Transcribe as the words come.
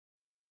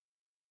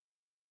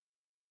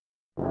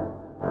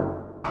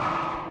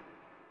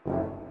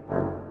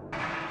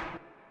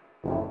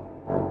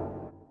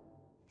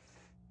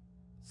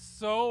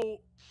So,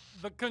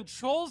 the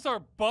controls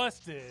are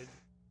busted,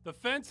 the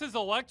fence is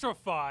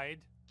electrified,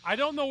 I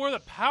don't know where the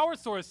power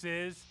source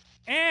is,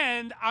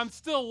 and I'm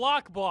still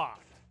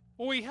lock-blocked.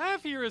 What we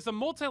have here is a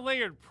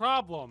multi-layered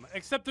problem,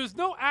 except there's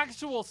no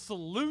actual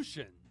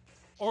solution.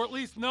 Or at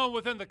least none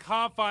within the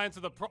confines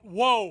of the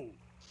Whoa!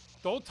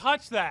 Don't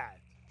touch that.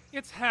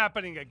 It's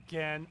happening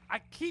again.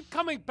 I keep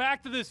coming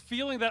back to this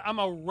feeling that I'm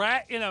a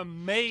rat in a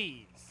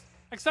maze.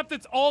 Except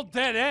it's all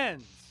dead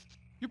ends.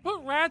 You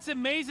put rats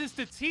in mazes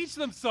to teach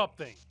them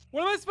something.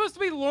 What am I supposed to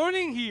be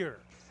learning here?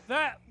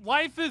 That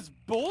life is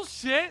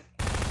bullshit?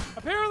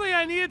 Apparently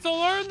I needed to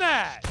learn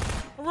that.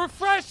 A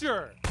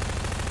refresher.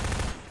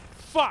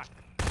 Fuck.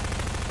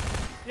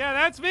 Yeah,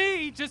 that's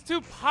me. Just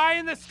too pie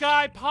in the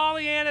sky,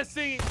 Pollyanna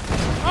singing.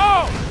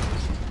 Oh!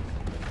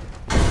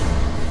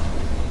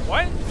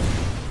 What?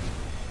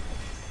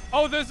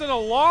 Oh, there's an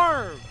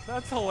alarm.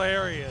 That's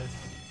hilarious.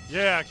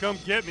 Yeah, come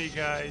get me,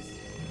 guys.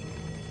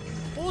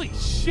 Holy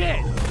shit.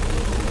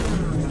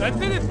 That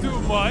didn't do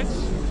much.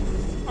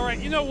 All right,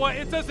 you know what?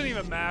 It doesn't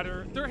even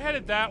matter. They're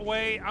headed that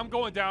way. I'm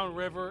going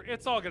downriver.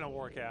 It's all gonna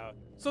work out.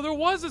 So there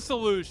was a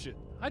solution.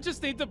 I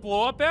just need to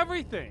blow up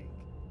everything.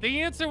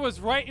 The answer was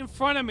right in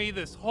front of me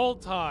this whole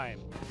time.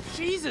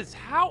 Jesus,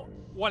 how?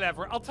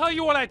 Whatever. I'll tell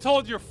you what I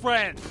told your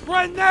friend.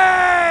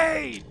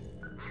 Grenade!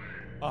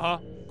 Uh-huh.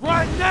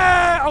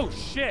 Grenade! Oh,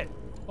 shit.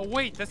 Oh,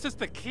 wait, that's just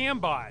the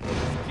cambot.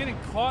 It's getting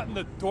caught in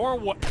the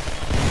doorway.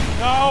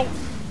 No!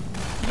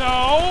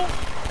 No!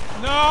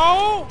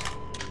 No!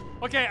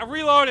 Okay, I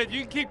reloaded.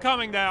 You can keep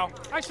coming now.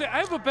 Actually, I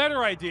have a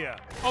better idea.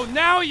 Oh,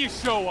 now you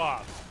show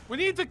up. We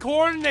need to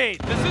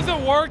coordinate. This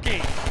isn't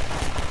working.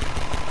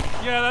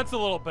 Yeah, that's a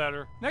little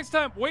better. Next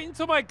time, wait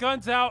until my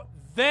gun's out,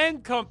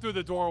 then come through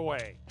the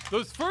doorway.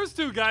 Those first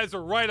two guys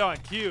are right on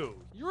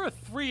cue. You're a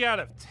 3 out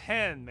of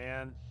 10,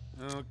 man.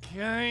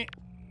 Okay.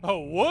 Oh,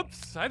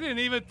 whoops. I didn't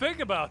even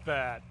think about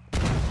that.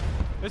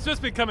 It's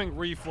just becoming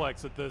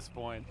reflex at this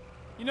point.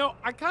 You know,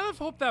 I kind of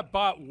hope that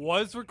bot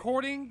was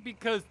recording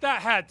because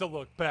that had to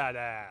look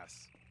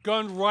badass.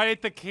 Gun right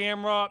at the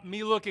camera,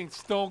 me looking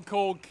stone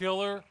cold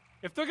killer.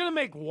 If they're gonna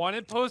make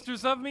wanted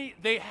posters of me,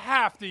 they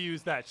have to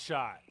use that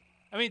shot.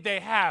 I mean, they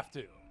have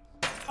to.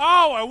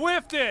 Oh, I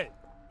whiffed it!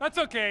 That's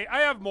okay, I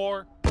have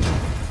more.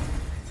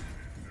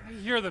 I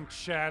hear them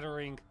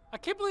chattering. I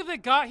can't believe they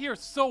got here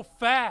so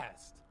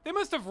fast. They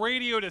must have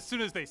radioed as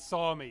soon as they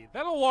saw me.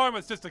 That alarm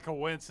was just a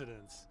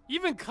coincidence.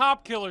 Even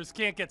cop killers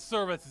can't get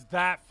service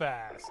that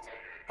fast.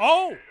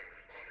 Oh!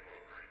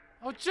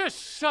 Oh,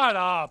 just shut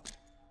up.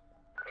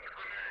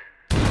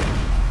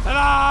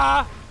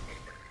 Ta-da!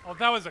 Oh,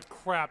 that was a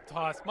crap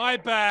toss. My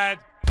bad.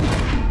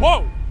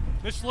 Whoa!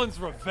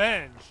 Michelin's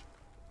revenge.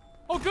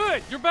 Oh,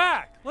 good. You're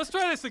back. Let's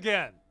try this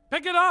again.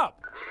 Pick it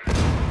up.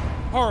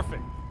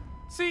 Perfect.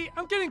 See,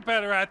 I'm getting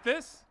better at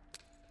this.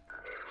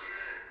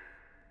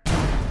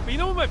 But you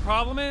know what my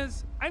problem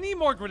is? I need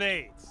more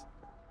grenades.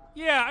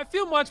 Yeah, I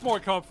feel much more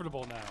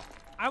comfortable now.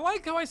 I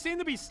like how I seem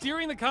to be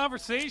steering the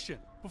conversation.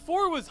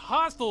 Before it was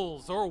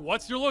hostiles or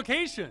what's your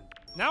location.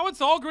 Now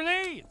it's all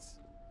grenades.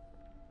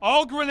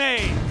 All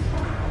grenades.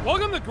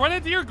 Welcome to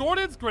Grenadier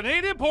Gordon's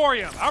Grenade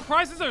Emporium. Our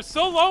prices are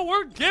so low,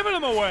 we're giving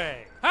them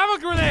away. Have a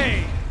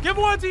grenade. Give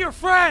one to your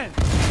friend.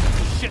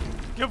 Shit.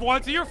 Give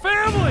one to your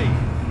family.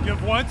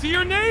 Give one to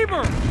your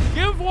neighbor.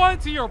 Give one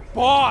to your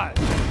boss.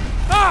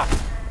 Ah!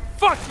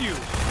 Fuck you.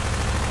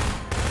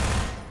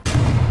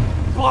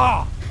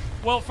 Blah.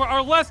 Well, for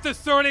our less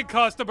discerning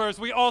customers,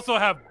 we also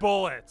have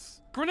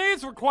bullets.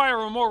 Grenades require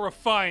a more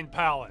refined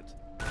palate.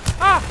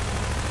 Ah!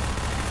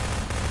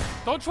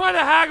 Don't try to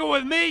haggle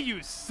with me,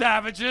 you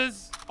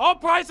savages. All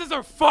prices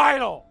are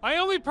final. I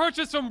only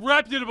purchase from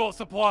reputable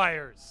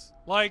suppliers.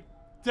 Like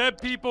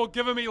dead people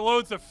giving me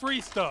loads of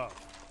free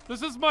stuff.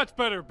 This is much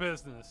better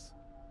business.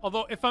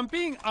 Although, if I'm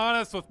being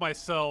honest with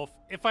myself,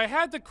 if I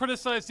had to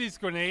criticize these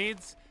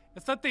grenades,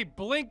 it's that they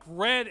blink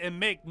red and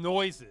make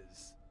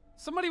noises.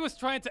 Somebody was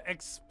trying to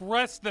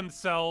express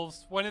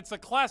themselves when it's a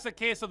classic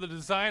case of the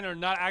designer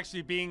not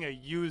actually being a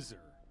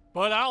user.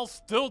 But I'll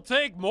still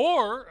take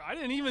more. I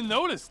didn't even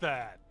notice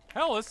that.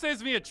 Hell, this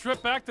saves me a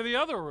trip back to the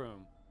other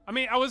room. I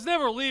mean, I was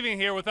never leaving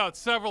here without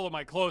several of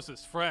my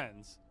closest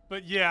friends.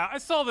 But yeah, I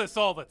saw this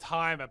all the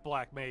time at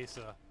Black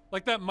Mesa.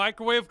 Like that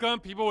microwave gun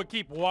people would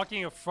keep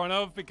walking in front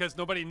of because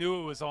nobody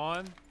knew it was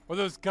on. Or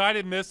those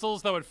guided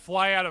missiles that would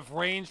fly out of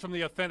range from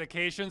the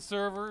authentication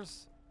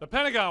servers. The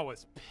Pentagon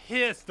was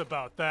pissed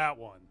about that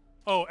one.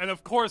 Oh, and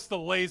of course the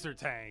laser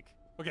tank.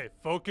 Okay,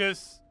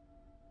 focus.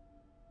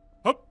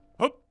 Hup,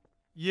 hup.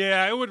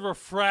 Yeah, it would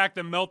refract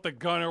and melt the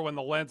gunner when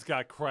the lens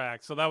got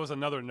cracked, so that was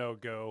another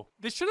no-go.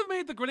 They should have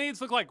made the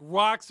grenades look like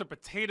rocks or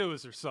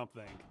potatoes or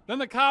something. Then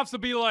the cops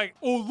would be like,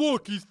 oh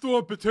look, he's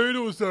throwing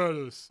potatoes at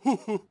us.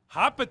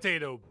 Hot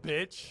potato,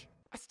 bitch.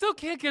 I still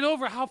can't get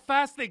over how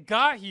fast they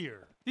got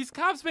here. These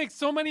cops make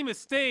so many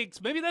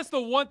mistakes, maybe that's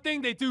the one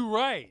thing they do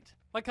right.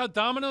 Like how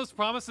Domino's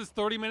promises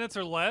 30 minutes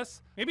or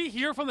less. Maybe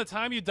here from the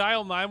time you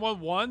dial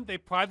 911, they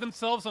pride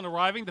themselves on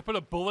arriving to put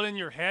a bullet in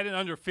your head in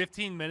under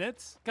 15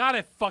 minutes. God,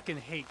 I fucking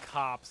hate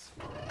cops.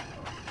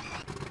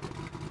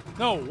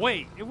 No,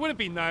 wait, it wouldn't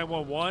be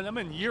 911. I'm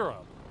in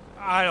Europe.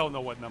 I don't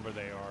know what number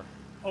they are.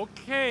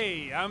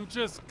 Okay, I'm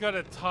just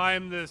gonna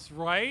time this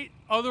right.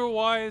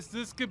 Otherwise,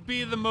 this could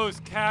be the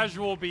most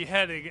casual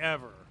beheading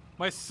ever.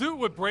 My suit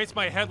would brace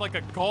my head like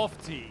a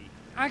golf tee.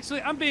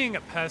 Actually, I'm being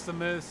a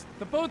pessimist.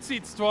 The boat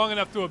seat's strong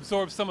enough to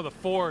absorb some of the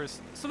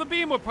force, so the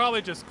beam would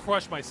probably just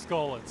crush my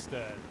skull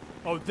instead.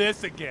 Oh,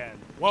 this again.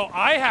 Well,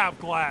 I have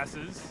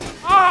glasses.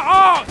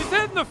 Oh, he's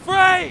hitting the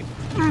frame!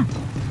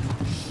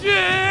 Shit!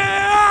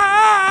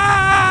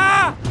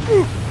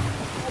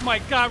 Oh my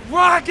god,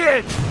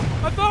 rocket!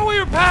 I thought we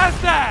were past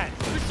that!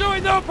 You're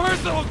showing no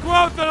personal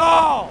growth at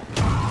all!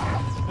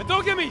 And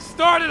don't get me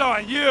started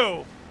on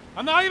you!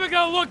 I'm not even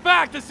gonna look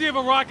back to see if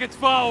a rocket's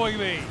following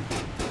me!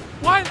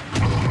 What?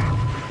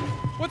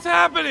 What's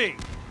happening?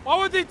 Why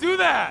would they do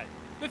that?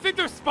 They think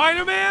they're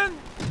Spider-Man?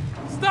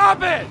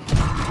 Stop it!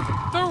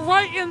 They're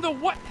right in the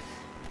what?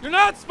 You're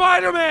not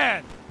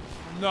Spider-Man!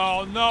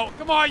 No, no,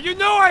 come on, you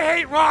know I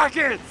hate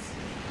rockets!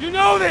 You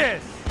know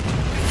this!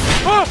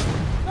 Oh,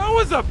 that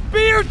was a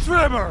beard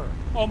trimmer!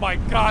 Oh my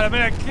god, I'm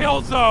in a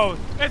kill zone!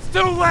 It's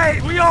too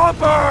late! We all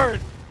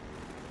burned!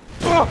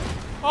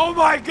 Oh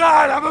my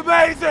god, I'm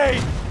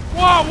amazing!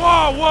 Whoa,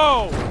 whoa,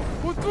 whoa!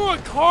 Who threw a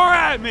car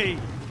at me?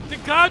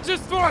 Did God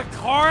just throw a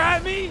car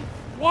at me?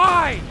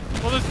 Why?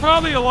 Well, there's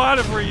probably a lot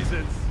of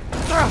reasons.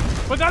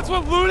 But that's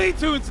what Looney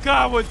Tunes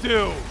God would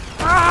do!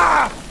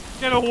 Ah!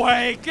 Get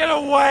away! Get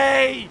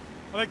away!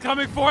 Are they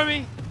coming for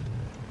me?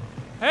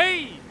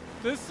 Hey!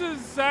 This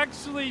is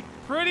actually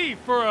pretty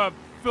for a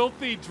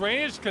filthy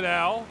drainage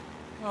canal.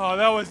 Oh,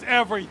 that was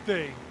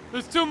everything.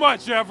 There's too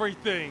much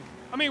everything.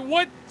 I mean,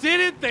 what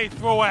didn't they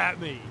throw at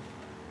me?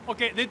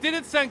 Okay, they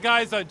didn't send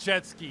guys on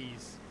jet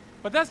skis.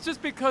 But that's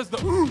just because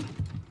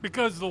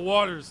the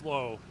water's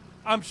low.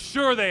 I'm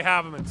sure they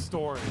have them in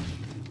storage.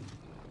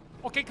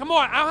 Okay, come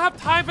on. I don't have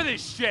time for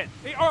this shit.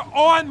 They are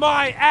on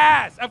my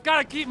ass. I've got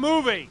to keep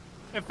moving.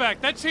 In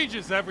fact, that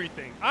changes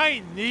everything.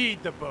 I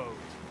need the boat.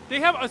 They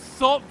have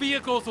assault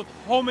vehicles with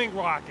homing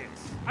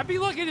rockets. I'd be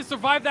lucky to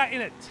survive that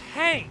in a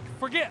tank.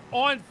 Forget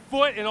on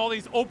foot in all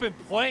these open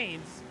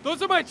plains.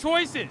 Those are my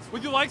choices.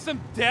 Would you like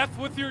some death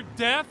with your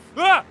death?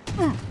 Ah!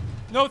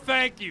 No,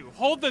 thank you.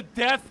 Hold the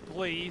death,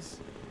 please.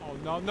 Oh,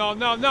 no, no,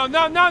 no, no,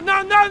 no, no,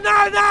 no, no,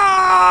 no,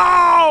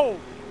 no!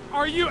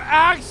 Are you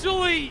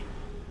actually...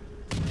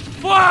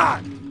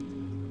 Fuck!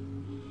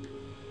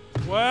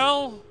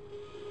 Well,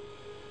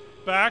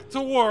 back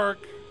to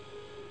work.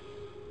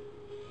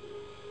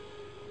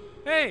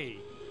 Hey,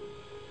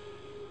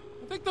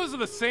 I think those are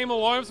the same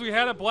alarms we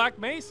had at Black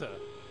Mesa.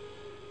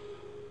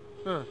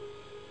 Huh.